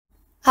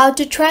How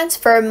to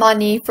transfer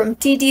money from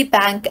TD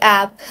Bank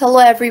app. Hello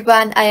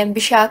everyone, I am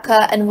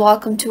Bishaka and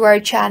welcome to our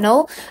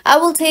channel. I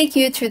will take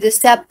you through the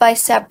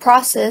step-by-step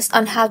process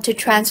on how to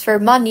transfer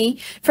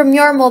money from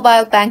your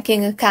mobile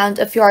banking account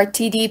of your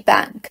TD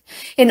Bank.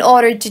 In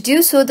order to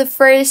do so, the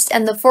first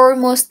and the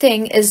foremost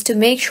thing is to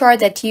make sure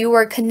that you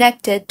are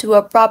connected to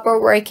a proper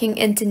working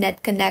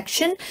internet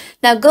connection.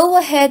 Now go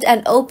ahead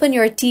and open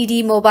your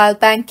TD mobile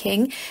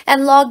banking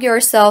and log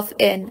yourself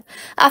in.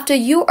 After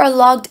you are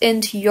logged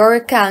into your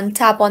account,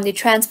 tap on the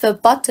transfer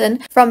button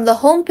from the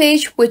home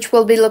page, which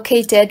will be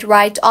located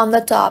right on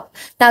the top.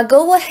 Now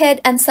go ahead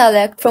and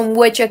select from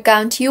which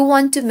account you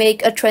want to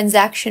make a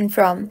transaction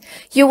from.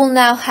 You will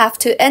now have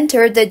to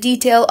enter the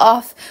detail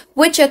of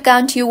which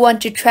account you want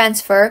to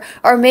transfer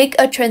or make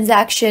a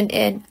transaction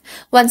in.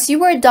 Once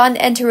you are done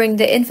entering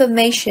the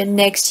information,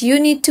 next you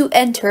need to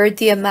enter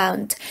the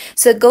amount.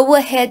 So go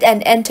ahead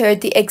and enter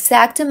the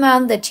exact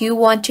amount that you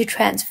want to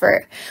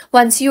transfer.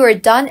 Once you are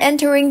done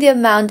entering the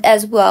amount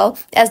as well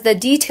as the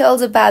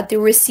details about the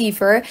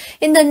receiver,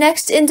 in the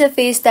next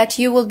interface that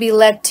you will be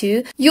led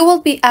to, you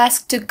will be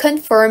asked to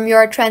confirm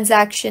your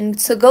transaction.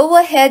 So go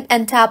ahead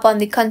and tap on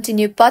the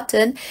continue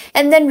button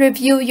and then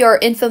review your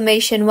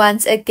information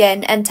once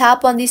again and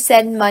tap on the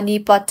send money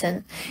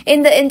button.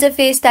 In the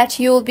interface that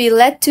you will be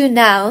led to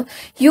now,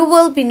 you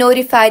will be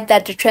notified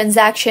that the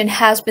transaction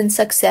has been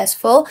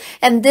successful,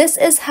 and this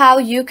is how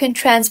you can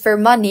transfer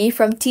money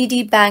from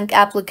TD Bank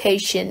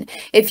application.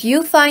 If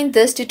you find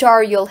this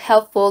tutorial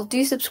helpful,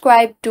 do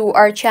subscribe to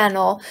our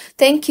channel.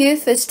 Thank you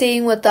for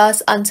staying with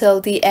us until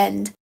the end.